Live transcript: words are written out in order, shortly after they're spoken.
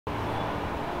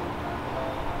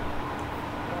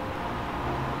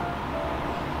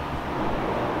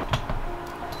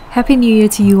Happy New Year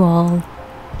to you all!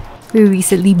 We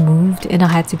recently moved and I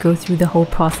had to go through the whole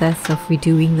process of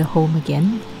redoing the home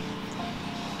again.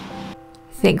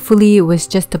 Thankfully, it was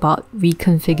just about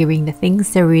reconfiguring the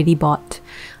things that I already bought,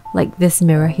 like this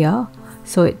mirror here,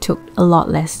 so it took a lot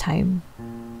less time.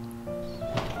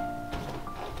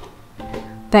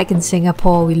 Back in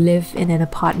Singapore, we live in an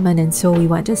apartment and so we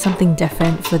wanted something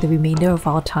different for the remainder of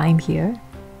our time here.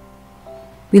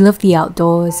 We love the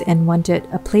outdoors and wanted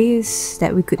a place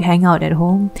that we could hang out at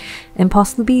home and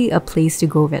possibly a place to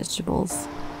grow vegetables.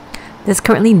 There's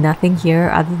currently nothing here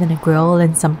other than a grill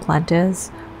and some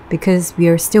planters because we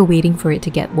are still waiting for it to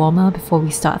get warmer before we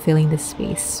start filling this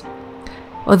space.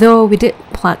 Although we did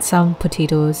plant some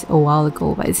potatoes a while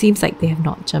ago, but it seems like they have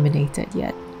not germinated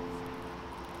yet.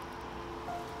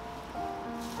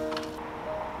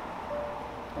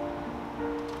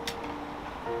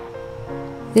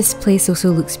 This place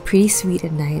also looks pretty sweet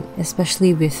at night,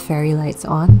 especially with fairy lights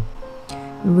on.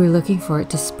 And we're looking for it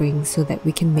to spring so that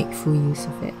we can make full use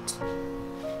of it.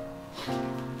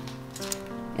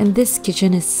 And this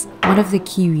kitchen is one of the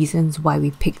key reasons why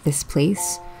we picked this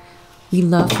place. We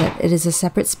love that it is a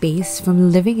separate space from the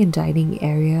living and dining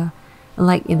area,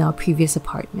 unlike in our previous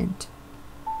apartment.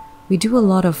 We do a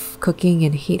lot of cooking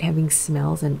and hate having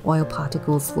smells and oil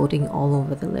particles floating all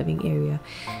over the living area,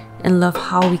 and love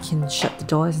how we can shut the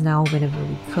doors now whenever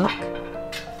we cook.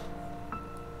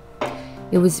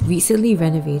 It was recently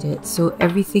renovated, so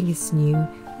everything is new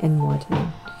and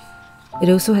modern. It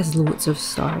also has loads of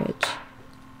storage.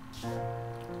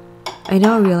 I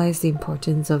now realize the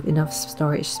importance of enough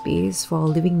storage space for our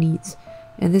living needs,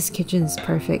 and this kitchen is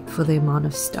perfect for the amount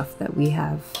of stuff that we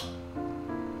have.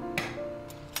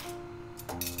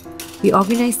 We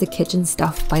organize the kitchen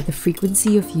stuff by the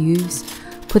frequency of use,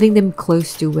 putting them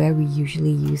close to where we usually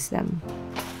use them.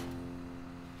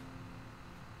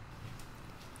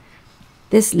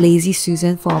 This lazy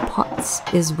Susan for our pots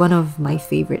is one of my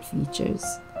favorite features.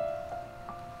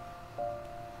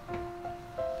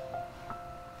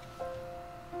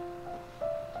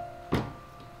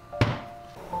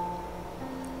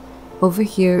 Over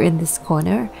here in this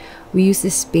corner, we use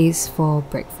this space for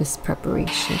breakfast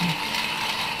preparation.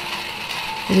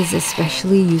 It is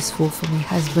especially useful for my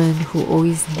husband who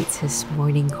always needs his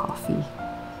morning coffee.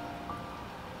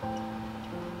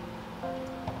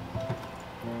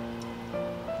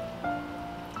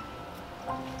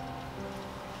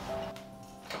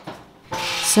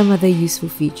 Some other useful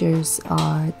features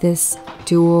are this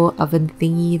dual oven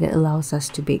thingy that allows us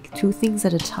to bake 2 things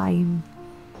at a time,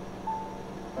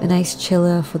 a nice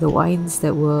chiller for the wines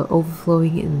that were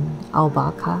overflowing in our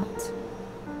bar cart,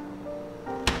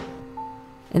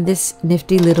 and this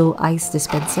nifty little ice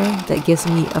dispenser that gives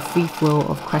me a free flow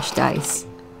of crushed ice.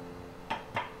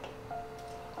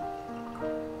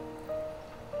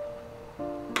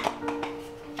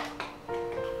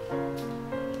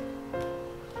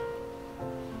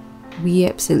 We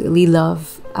absolutely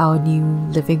love our new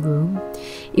living room.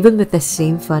 Even with the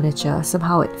same furniture,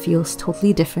 somehow it feels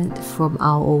totally different from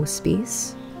our old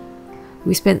space.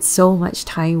 We spent so much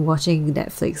time watching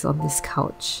Netflix on this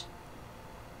couch.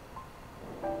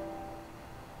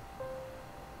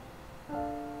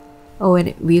 Oh,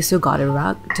 and we also got a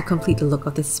rug to complete the look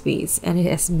of the space, and it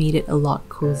has made it a lot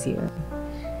cozier.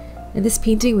 And this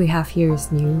painting we have here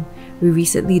is new. We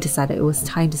recently decided it was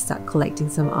time to start collecting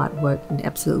some artwork and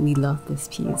absolutely love this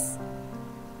piece.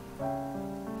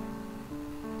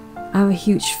 I'm a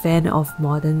huge fan of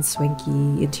modern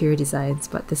swanky interior designs,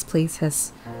 but this place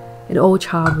has an old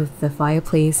charm with the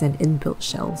fireplace and inbuilt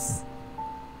shelves.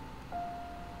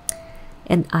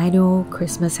 And I know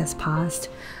Christmas has passed,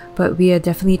 but we are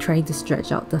definitely trying to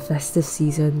stretch out the festive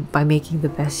season by making the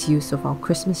best use of our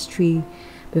Christmas tree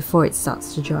before it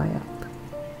starts to dry up.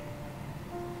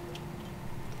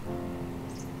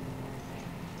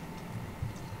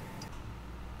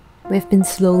 We've been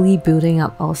slowly building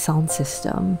up our sound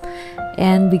system,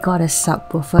 and we got a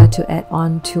subwoofer to add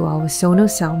on to our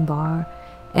Sonos soundbar,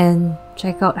 and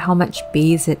check out how much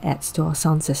bass it adds to our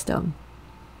sound system.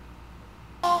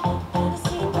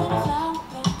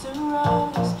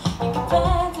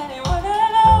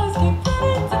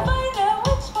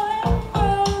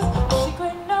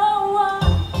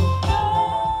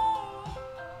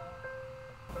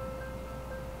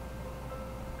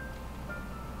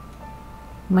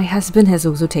 My husband has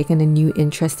also taken a new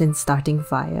interest in starting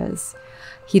fires.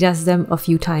 He does them a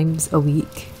few times a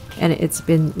week, and it's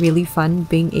been really fun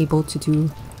being able to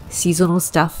do seasonal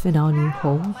stuff in our new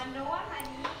home.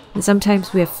 And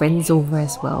sometimes we have friends over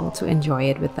as well to enjoy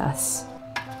it with us.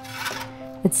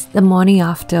 It's the morning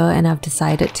after and I've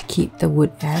decided to keep the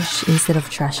wood ash instead of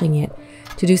trashing it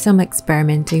to do some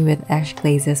experimenting with ash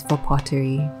glazes for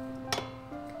pottery.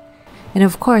 And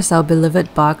of course, our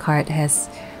beloved bar cart has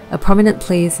a prominent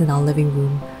place in our living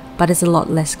room, but it's a lot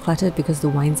less cluttered because the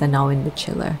wines are now in the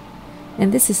chiller.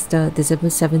 And this is the December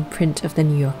 7th print of the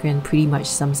New Yorker and pretty much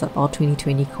sums up our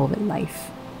 2020 COVID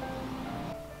life.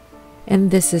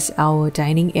 And this is our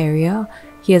dining area.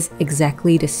 Here's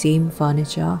exactly the same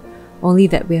furniture, only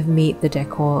that we have made the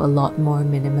decor a lot more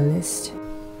minimalist.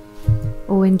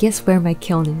 Oh, and guess where my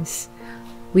kiln is?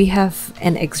 We have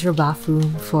an extra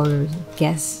bathroom for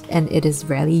guests and it is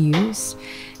rarely used.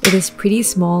 It is pretty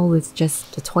small with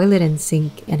just a toilet and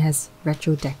sink and has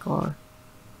retro decor.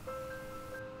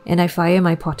 And I fire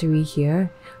my pottery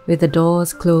here with the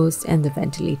doors closed and the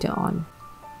ventilator on.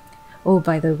 Oh,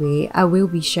 by the way, I will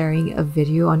be sharing a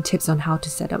video on tips on how to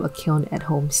set up a kiln at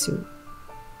home soon.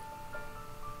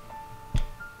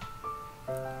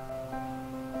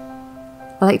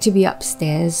 I like to be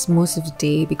upstairs most of the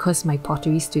day because my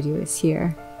pottery studio is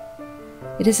here.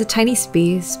 It is a tiny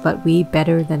space but way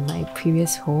better than my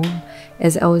previous home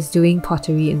as I was doing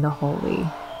pottery in the hallway.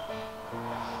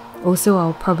 Also,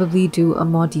 I'll probably do a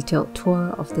more detailed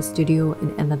tour of the studio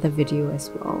in another video as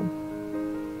well.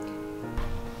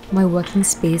 My working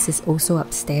space is also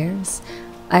upstairs.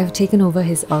 I've taken over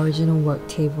his original work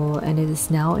table and it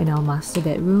is now in our master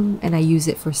bedroom and I use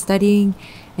it for studying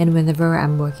and whenever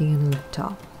I'm working on a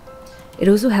laptop. It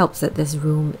also helps that this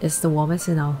room is the warmest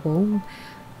in our home.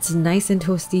 It's nice and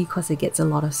toasty because it gets a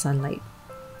lot of sunlight.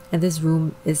 And this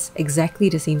room is exactly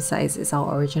the same size as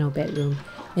our original bedroom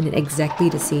and in exactly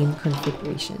the same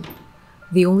configuration.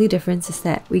 The only difference is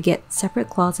that we get separate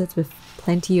closets with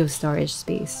plenty of storage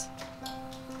space.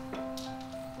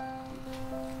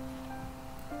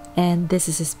 And this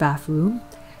is his bathroom,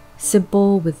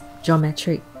 simple with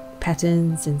geometric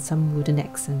patterns and some wooden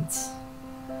accents.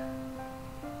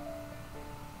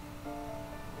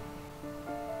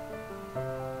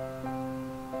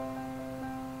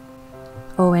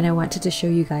 Oh, and I wanted to show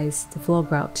you guys the floor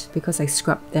grout because I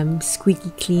scrubbed them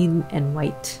squeaky clean and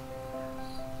white.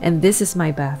 And this is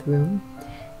my bathroom.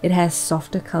 It has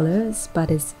softer colors but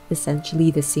is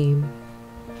essentially the same.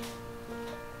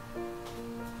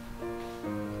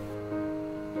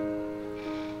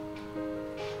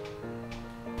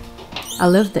 I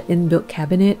love the inbuilt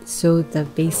cabinet so the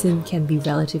basin can be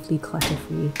relatively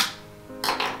clutter-free.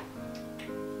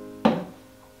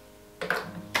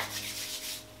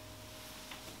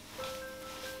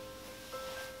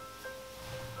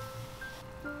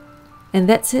 And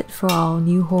that's it for our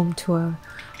new home tour.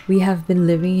 We have been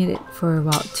living in it for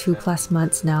about 2+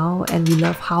 months now and we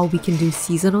love how we can do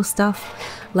seasonal stuff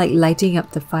like lighting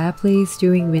up the fireplace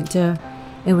during winter.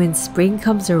 And when spring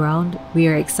comes around, we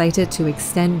are excited to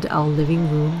extend our living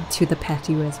room to the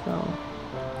patio as well.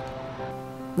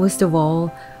 Most of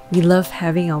all, we love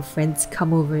having our friends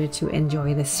come over to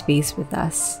enjoy the space with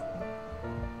us.